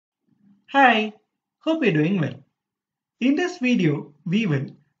Hi, hope you're doing well. In this video, we will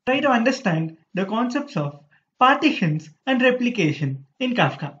try to understand the concepts of partitions and replication in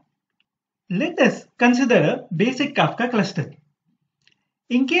Kafka. Let us consider a basic Kafka cluster.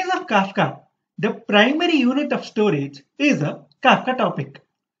 In case of Kafka, the primary unit of storage is a Kafka topic.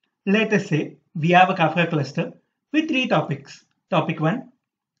 Let us say we have a Kafka cluster with three topics, topic 1,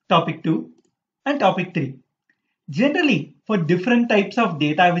 topic 2, and topic 3. Generally, for different types of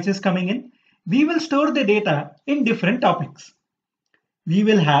data which is coming in, we will store the data in different topics. We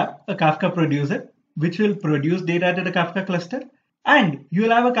will have a Kafka producer which will produce data to the Kafka cluster, and you will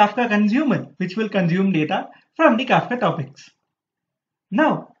have a Kafka consumer which will consume data from the Kafka topics.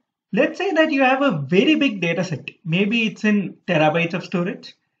 Now, let's say that you have a very big data set. Maybe it's in terabytes of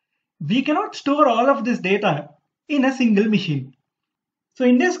storage. We cannot store all of this data in a single machine. So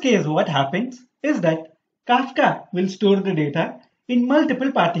in this case, what happens is that Kafka will store the data in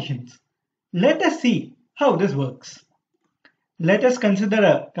multiple partitions. Let us see how this works. Let us consider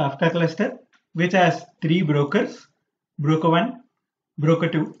a Kafka cluster which has three brokers, broker 1, broker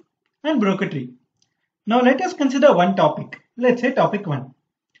 2, and broker 3. Now let us consider one topic. Let's say topic 1.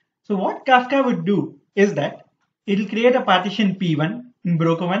 So what Kafka would do is that it will create a partition P1 in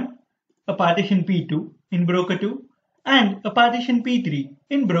broker 1, a partition P2 in broker 2, and a partition P3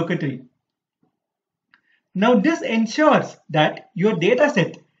 in broker 3. Now this ensures that your data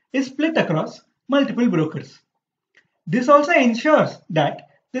set is split across multiple brokers. This also ensures that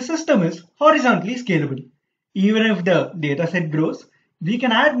the system is horizontally scalable. Even if the data set grows, we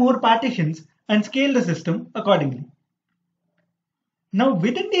can add more partitions and scale the system accordingly. Now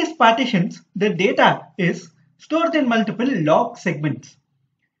within these partitions, the data is stored in multiple log segments.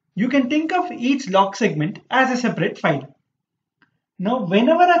 You can think of each log segment as a separate file. Now,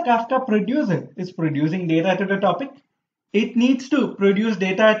 whenever a Kafka producer is producing data to the topic, it needs to produce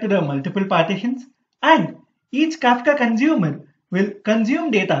data to the multiple partitions, and each Kafka consumer will consume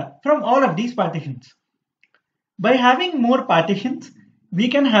data from all of these partitions. By having more partitions, we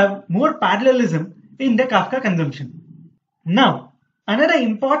can have more parallelism in the Kafka consumption. Now, another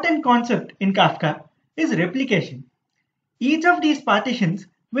important concept in Kafka is replication. Each of these partitions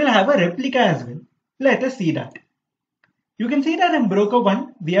will have a replica as well. Let us see that. You can see that in broker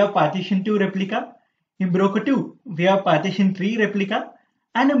 1, we have partition 2 replica. In broker 2, we have partition 3 replica.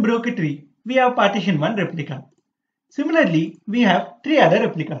 And in broker 3, we have partition 1 replica. Similarly, we have 3 other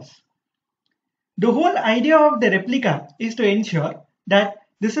replicas. The whole idea of the replica is to ensure that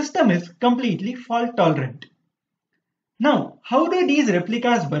the system is completely fault tolerant. Now, how do these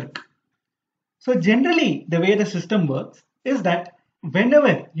replicas work? So generally, the way the system works is that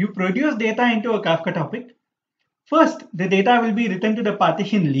whenever you produce data into a Kafka topic, first, the data will be written to the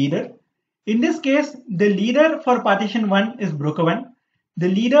partition leader. In this case, the leader for partition 1 is broker 1, the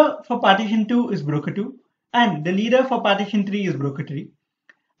leader for partition 2 is broker 2, and the leader for partition 3 is broker 3.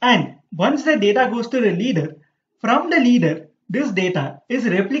 And once the data goes to the leader, from the leader, this data is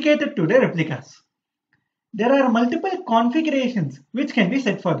replicated to the replicas. There are multiple configurations which can be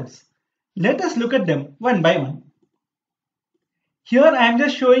set for this. Let us look at them one by one. Here I am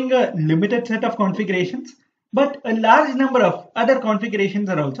just showing a limited set of configurations, but a large number of other configurations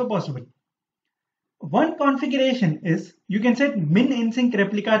are also possible. One configuration is you can set min in sync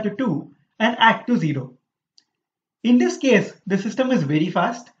replica to 2 and act to 0. In this case, the system is very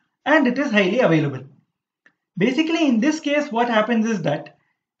fast and it is highly available. Basically, in this case, what happens is that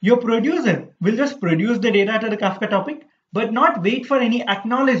your producer will just produce the data to the Kafka topic, but not wait for any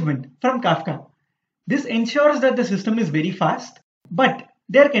acknowledgement from Kafka. This ensures that the system is very fast, but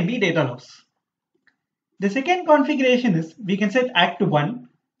there can be data loss. The second configuration is we can set act to 1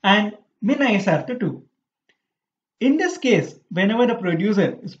 and min ISR to 2. In this case, whenever the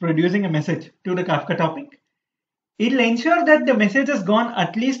producer is producing a message to the Kafka topic, it will ensure that the message has gone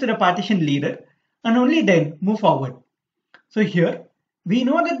at least to the partition leader and only then move forward. So here, we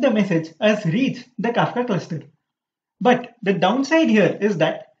know that the message has reached the Kafka cluster. But the downside here is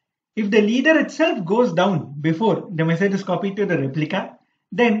that if the leader itself goes down before the message is copied to the replica,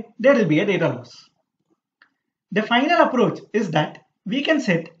 then there will be a data loss. The final approach is that we can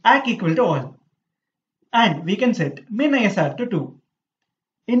set ACK equal to all, and we can set min ISR to 2.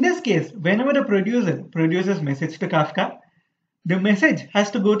 In this case, whenever the producer produces message to Kafka, the message has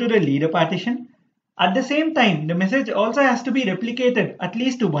to go to the leader partition. At the same time, the message also has to be replicated at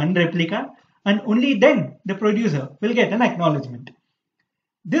least to one replica, and only then the producer will get an acknowledgement.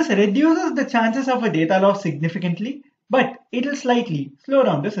 This reduces the chances of a data loss significantly, but it will slightly slow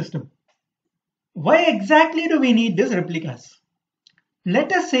down the system. Why exactly do we need these replicas?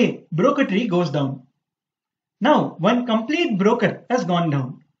 Let us say broker 3 goes down. Now, one complete broker has gone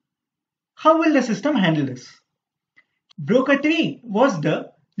down. how will the system handle this? Broker 3 was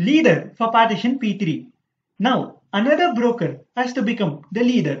the leader for partition P3. Now another broker has to become the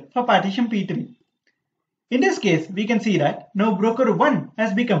leader for partition P3. In this case, we can see that now broker 1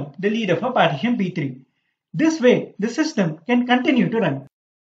 has become the leader for partition P3. This way, the system can continue to run.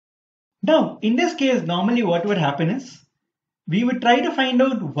 Now, in this case, normally what would happen is, we would try to find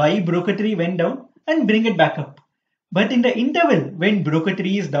out why broker 3 went down and bring it back up. But in the interval when broker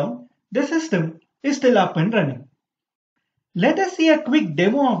 3 is down, the system is still up and running. Let us see a quick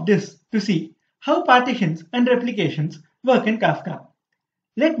demo of this to see how partitions and replications work in Kafka.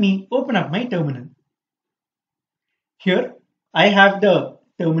 Let me open up my terminal. Here, I have the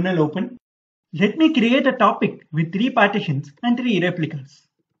terminal open. Let me create a topic with 3 partitions and 3 replicas.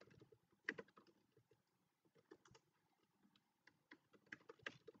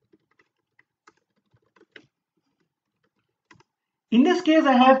 In this case,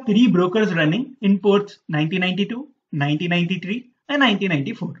 I have 3 brokers running in ports 1992, 1993 and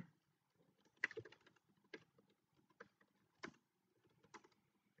 1994.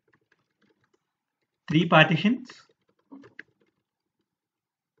 Three partitions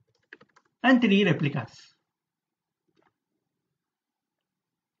and 3 replicas.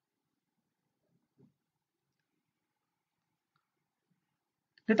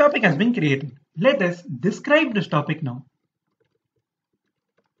 The topic has been created. Let us describe this topic now.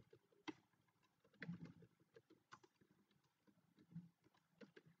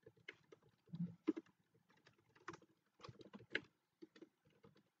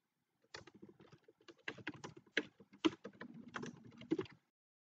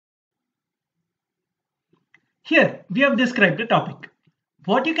 Here we have described the topic.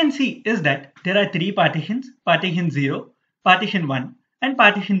 What you can see is that there are 3 partitions, partition 0, partition 1 and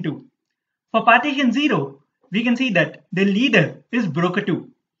partition 2. For partition 0, we can see that the leader is broker 2.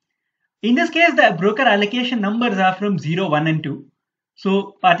 In this case, the broker allocation numbers are from 0, 1 and 2.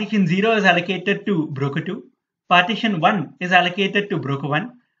 So partition 0 is allocated to broker 2, partition 1 is allocated to broker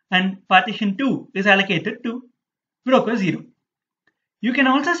 1 and partition 2 is allocated to broker 0. You can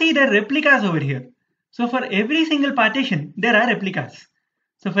also see the replicas over here. So for every single partition, there are replicas.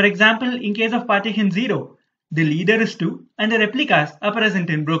 So for example, in case of partition 0, the leader is 2 and the replicas are present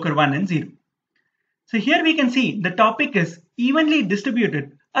in broker 1 and 0. So here we can see the topic is evenly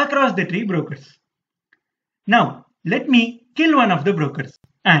distributed across the 3 brokers. Now let me kill one of the brokers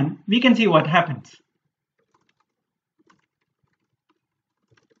and we can see what happens.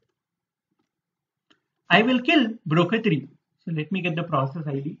 I will kill broker 3. So let me get the process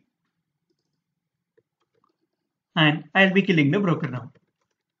ID. And I'll be killing the broker now.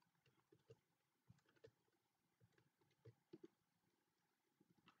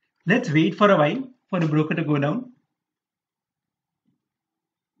 Let's wait for a while for the broker to go down.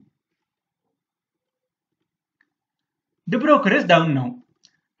 The broker is down now.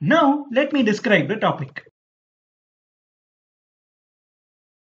 Now let me describe the topic.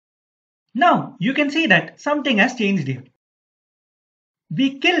 Now you can see that something has changed here.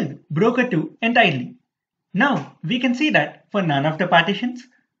 We killed broker 2 entirely. Now we can see that for none of the partitions,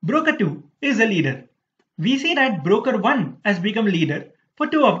 broker 2 is a leader. We see that broker 1 has become leader for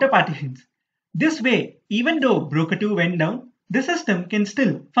 2 of the partitions. This way, even though broker 2 went down, the system can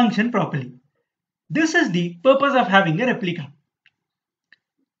still function properly. This is the purpose of having a replica.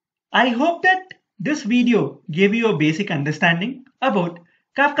 I hope that this video gave you a basic understanding about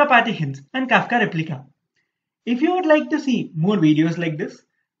Kafka partitions and Kafka replica. If you would like to see more videos like this,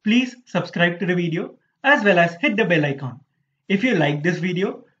 please subscribe to the video as well as hit the bell icon. If you like this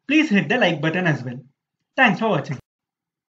video, please hit the like button as well. Thanks for watching.